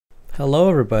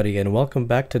Hello everybody and welcome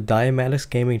back to Diamadic's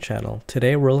gaming channel.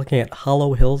 Today we're looking at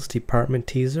Hollow Hills Department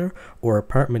Teaser or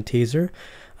Apartment Teaser.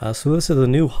 So this is a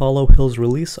new Hollow Hills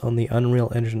release on the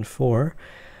Unreal Engine 4.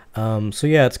 So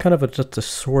yeah, it's kind of just a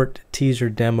short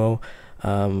teaser demo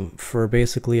for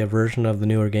basically a version of the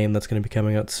newer game that's going to be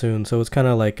coming out soon. So it's kind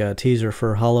of like a teaser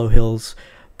for Hollow Hills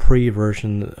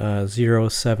pre-version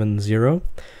 070.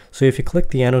 So if you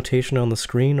click the annotation on the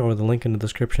screen or the link in the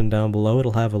description down below,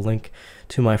 it'll have a link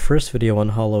to my first video on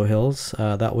Hollow Hills.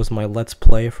 That was my Let's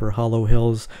Play for Hollow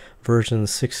Hills version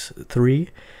 6.3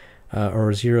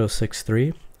 or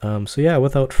 063. So yeah,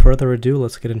 without further ado,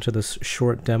 let's get into this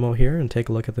short demo here and take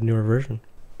a look at the newer version.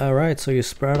 Alright, so you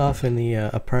start off in the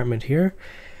apartment here.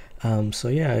 So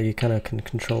yeah, you kind of can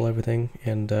control everything,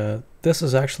 and this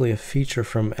is actually a feature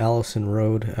from Allison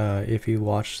Road. If you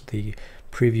watch the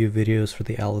preview videos for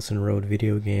the Allison Road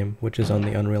video game, which is on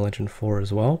the Unreal Engine 4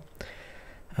 as well.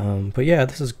 But yeah,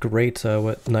 this is great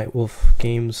what Nightwolf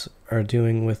Games are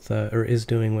doing with, or is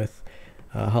doing with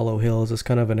Hollow Hills. It's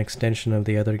kind of an extension of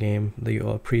the other game,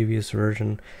 the previous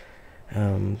version,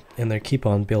 and they keep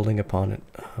on building upon it,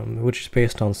 which is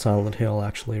based on Silent Hill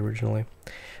actually originally.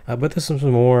 But this is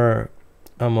more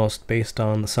almost based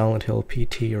on the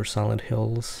SilentHillP.T or Silent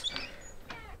Hills.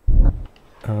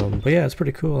 But yeah, it's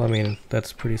pretty cool. I mean,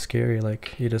 that's pretty scary.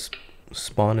 Like, you just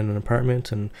spawn in an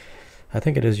apartment, and I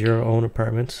think it is your own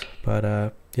apartment, but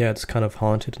yeah, it's kind of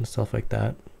haunted and stuff like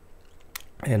that.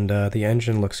 And the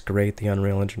engine looks great, the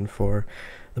Unreal Engine 4.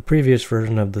 The previous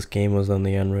version of this game was on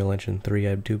the Unreal Engine 3,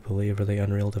 I do believe, or the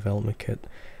Unreal Development Kit.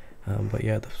 But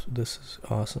yeah, this is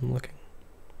awesome looking.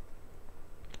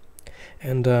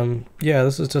 And yeah,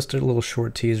 this is just a little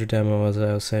short teaser demo, as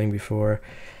I was saying before.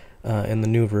 In the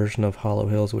new version of Hollow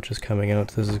Hills, which is coming out,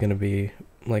 this is going to be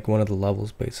like one of the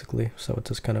levels basically. So it's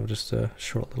just kind of just a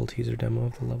short little teaser demo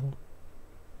of the level.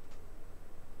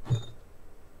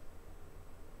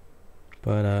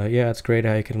 But yeah, it's great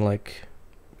how you can like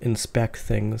inspect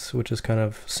things, which is kind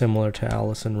of similar to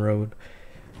Allison Road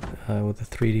with the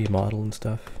 3D model and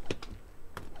stuff.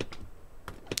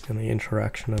 And the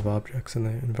interaction of objects in the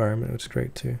environment, which is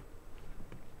great too.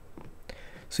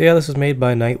 So yeah, this is made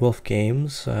by Nightwolf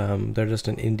Games. They're just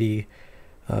an indie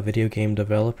video game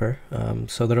developer.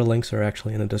 So their links are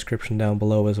actually in the description down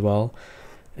below as well.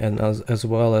 And as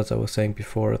well as I was saying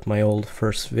before with my old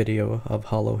first video of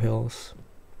Hollow Hills.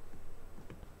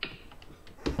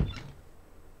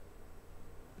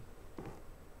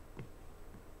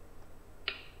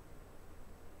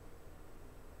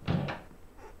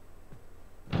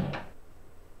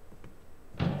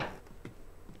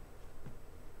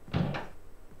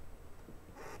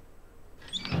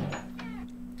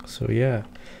 So yeah,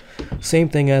 same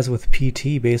thing as with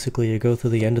PT. Basically, you go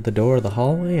through the end of the door of the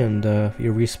hallway, and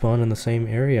you respawn in the same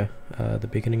area, the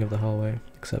beginning of the hallway,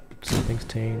 except something's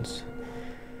changed.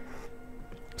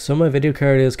 So my video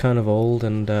card is kind of old,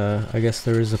 and I guess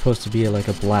there is supposed to be like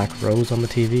a black rose on the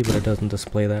TV, but it doesn't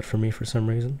display that for me for some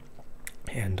reason.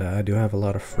 And I do have a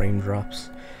lot of frame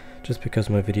drops, just because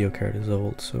my video card is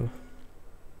old, so...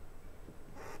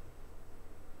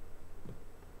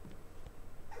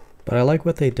 But I like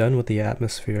what they've done with the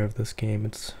atmosphere of this game.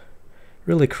 It's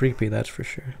really creepy, that's for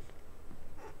sure.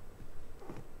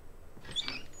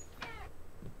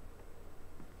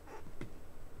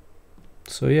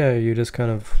 So yeah, you just kind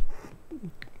of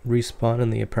respawn in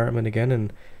the apartment again,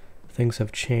 and things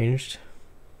have changed.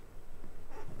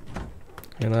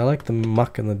 And I like the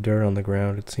muck and the dirt on the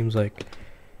ground. It seems like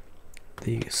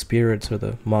the spirits or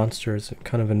the monsters are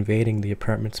kind of invading the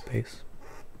apartment space.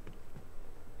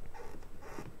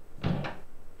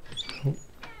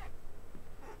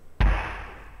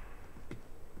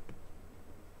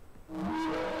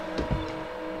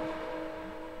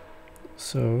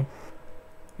 So,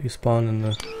 you spawn in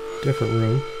a different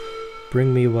room.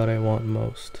 Bring me what I want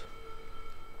most.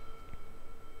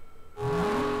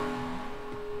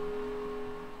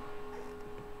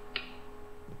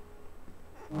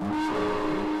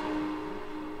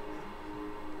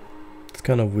 It's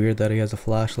kind of weird that he has a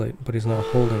flashlight, but he's not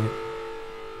holding it.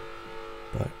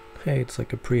 But hey, it's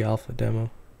like a pre-alpha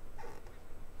demo.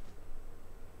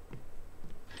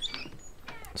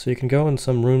 So you can go in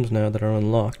some rooms now that are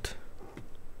unlocked.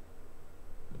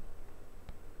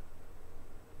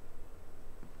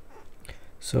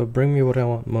 So bring me what I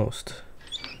want most.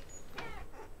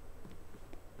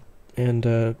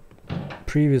 And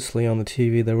previously on the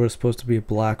TV there was supposed to be a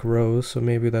black rose, so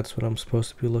maybe that's what I'm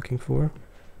supposed to be looking for.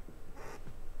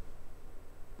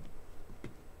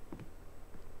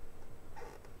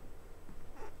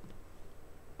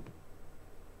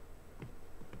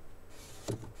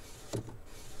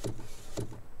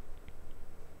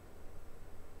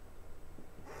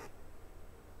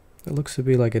 It looks to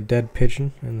be like a dead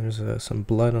pigeon, and there's some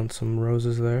blood on some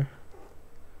roses there.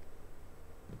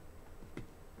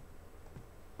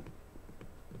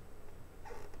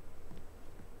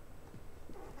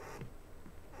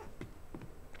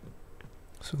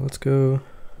 So let's go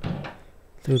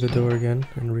through the door again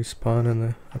and respawn in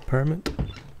the apartment.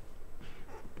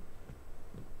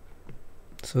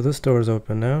 So this door is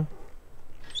open now.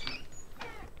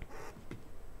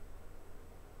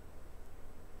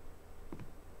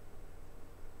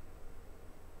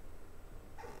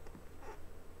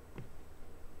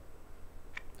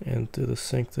 And through the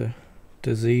sink, the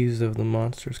disease of the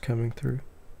monsters coming through.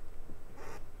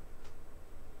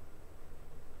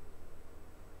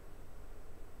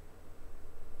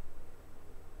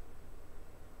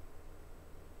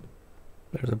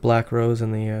 There's a black rose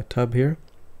in the tub here.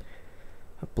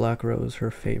 A black rose,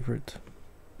 her favorite.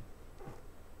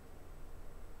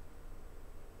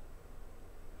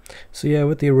 So yeah,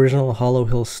 with the original Hollow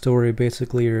Hills story,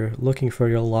 basically you're looking for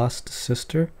your lost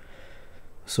sister.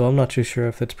 So I'm not too sure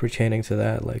if it's pertaining to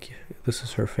that, like this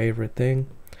is her favorite thing,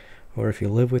 or if you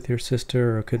live with your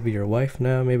sister, or it could be your wife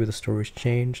now. Maybe the story's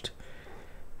changed.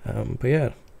 But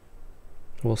yeah,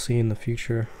 we'll see in the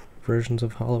future versions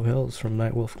of Hollow Hills from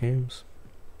Nightwolf Games.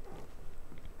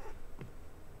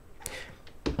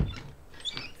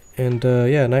 And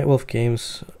yeah, Nightwolf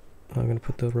Games, I'm going to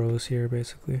put the rose here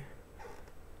basically.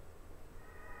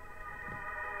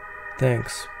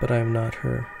 Thanks, but I am not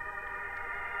her.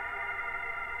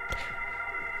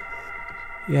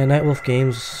 Yeah, Nightwolf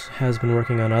Games has been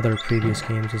working on other previous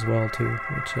games as well too,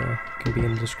 which can be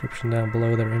in the description down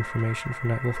below, their information for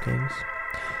Nightwolf Games.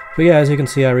 But yeah, as you can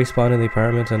see, I respawned in the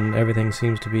apartment and everything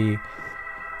seems to be...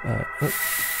 oh,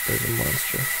 there's a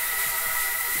monster.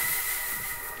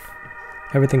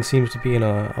 Everything seems to be in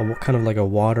a kind of like a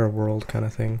water world kind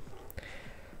of thing.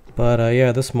 But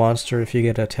yeah, this monster, if you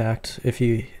get attacked, if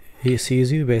he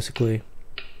sees you, basically,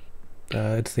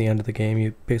 it's the end of the game.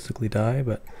 You basically die,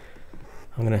 but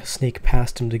I'm gonna sneak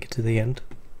past him to get to the end.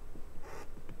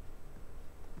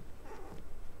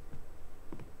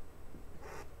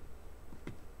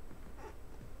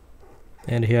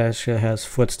 And he actually has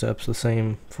footsteps, the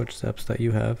same footsteps that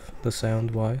you have, the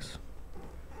sound-wise.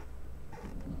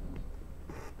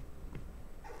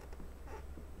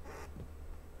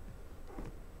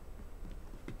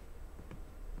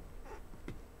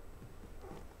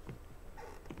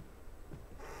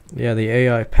 Yeah, the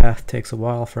AI path takes a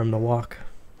while for him to walk.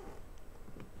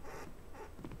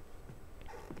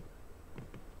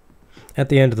 At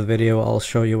the end of the video, I'll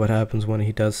show you what happens when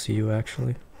he does see you,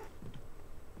 actually.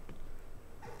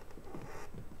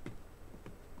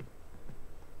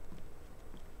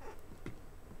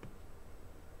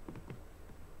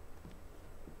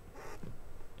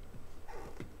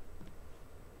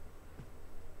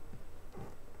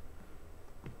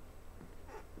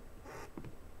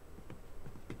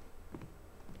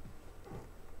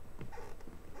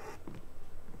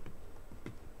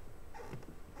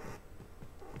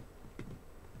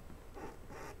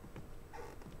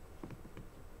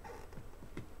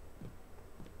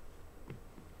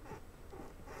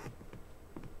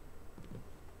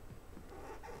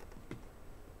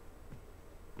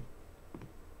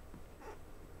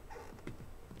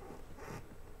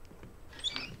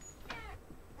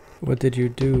 What did you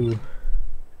do?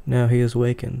 Now he is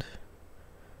wakened.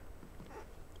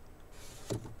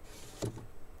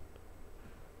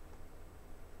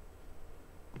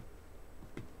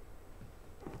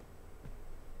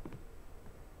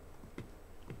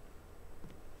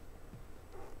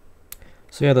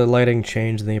 So yeah, the lighting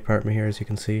changed in the apartment here, as you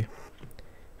can see,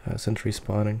 since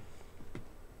respawning.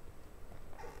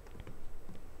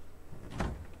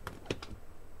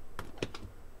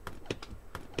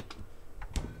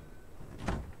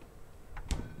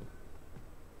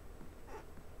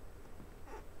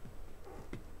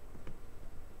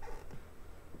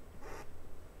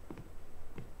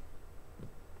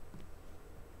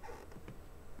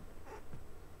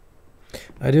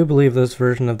 I do believe this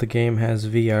version of the game has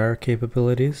VR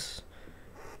capabilities,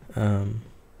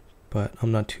 but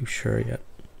I'm not too sure yet.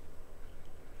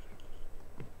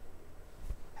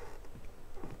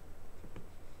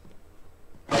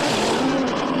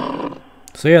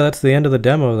 So yeah, that's the end of the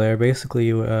demo there. Basically,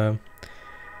 you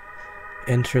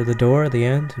enter the door at the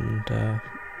end and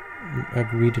are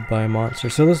greeted by a monster.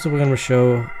 So this is what we're going to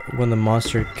show when the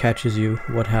monster catches you,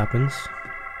 what happens.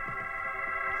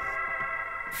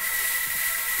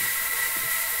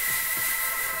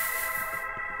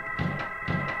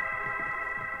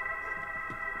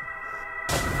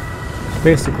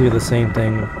 Basically the same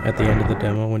thing at the end of the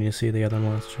demo when you see the other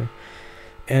monster.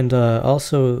 And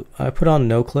also, I put on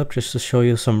no clip just to show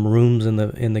you some rooms in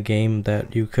the game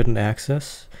that you couldn't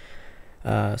access.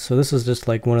 So this is just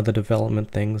like one of the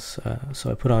development things. So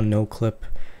I put on no clip,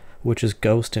 which is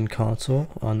Ghost in console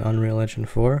on Unreal Engine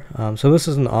 4. So this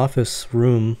is an office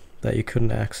room that you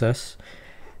couldn't access,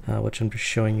 which I'm just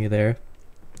showing you there.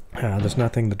 There's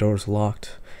nothing, the door's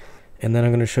locked. And then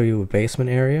I'm going to show you a basement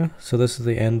area. So this is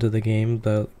the end of the game,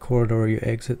 the corridor you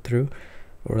exit through,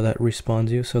 or that respawns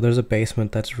you. So there's a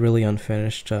basement that's really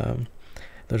unfinished.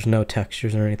 There's no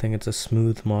textures or anything. It's a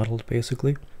smooth modeled,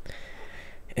 basically.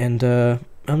 And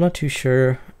I'm not too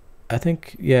sure. I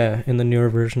think, yeah, in the newer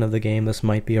version of the game, this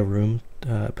might be a room,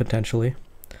 potentially.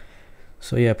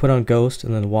 So yeah, put on Ghost,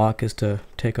 and then walk is to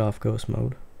take off Ghost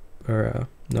mode, or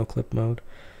no clip mode.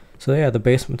 So yeah, the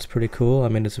basement's pretty cool. I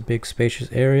mean, it's a big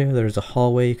spacious area. There's a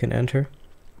hallway you can enter.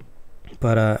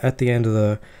 But at the end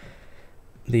of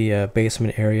the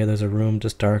basement area, there's a room,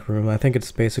 just dark room. I think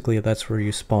it's basically, that's where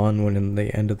you spawn when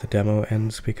the end of the demo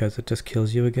ends, because it just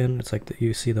kills you again. It's like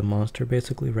you see the monster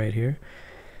basically right here.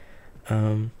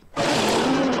 Yeah,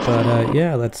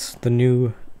 that's the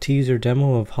new teaser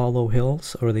demo of Hollow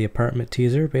Hills, or the apartment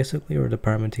teaser basically, or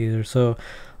department teaser. So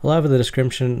I'll have the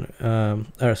description,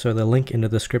 the link in the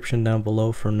description down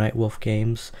below for Nightwolf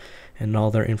Games and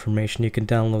all their information. You can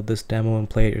download this demo and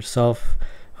play it yourself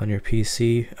on your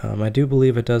PC. I do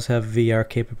believe it does have VR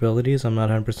capabilities. I'm not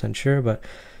 100% sure, but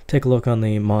take a look on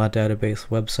the mod database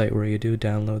website where you do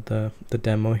download the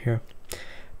demo here.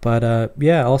 But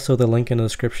yeah, also the link in the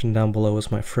description down below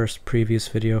is my first previous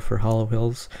video for Hollow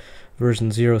Hills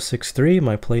version 063,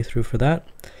 my playthrough for that.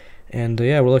 And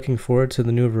yeah, we're looking forward to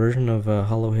the new version of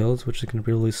Hollow Hills, which is going to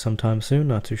be released sometime soon,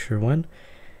 not too sure when.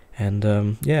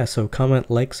 And yeah, so comment,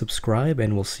 like, subscribe,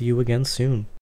 and we'll see you again soon.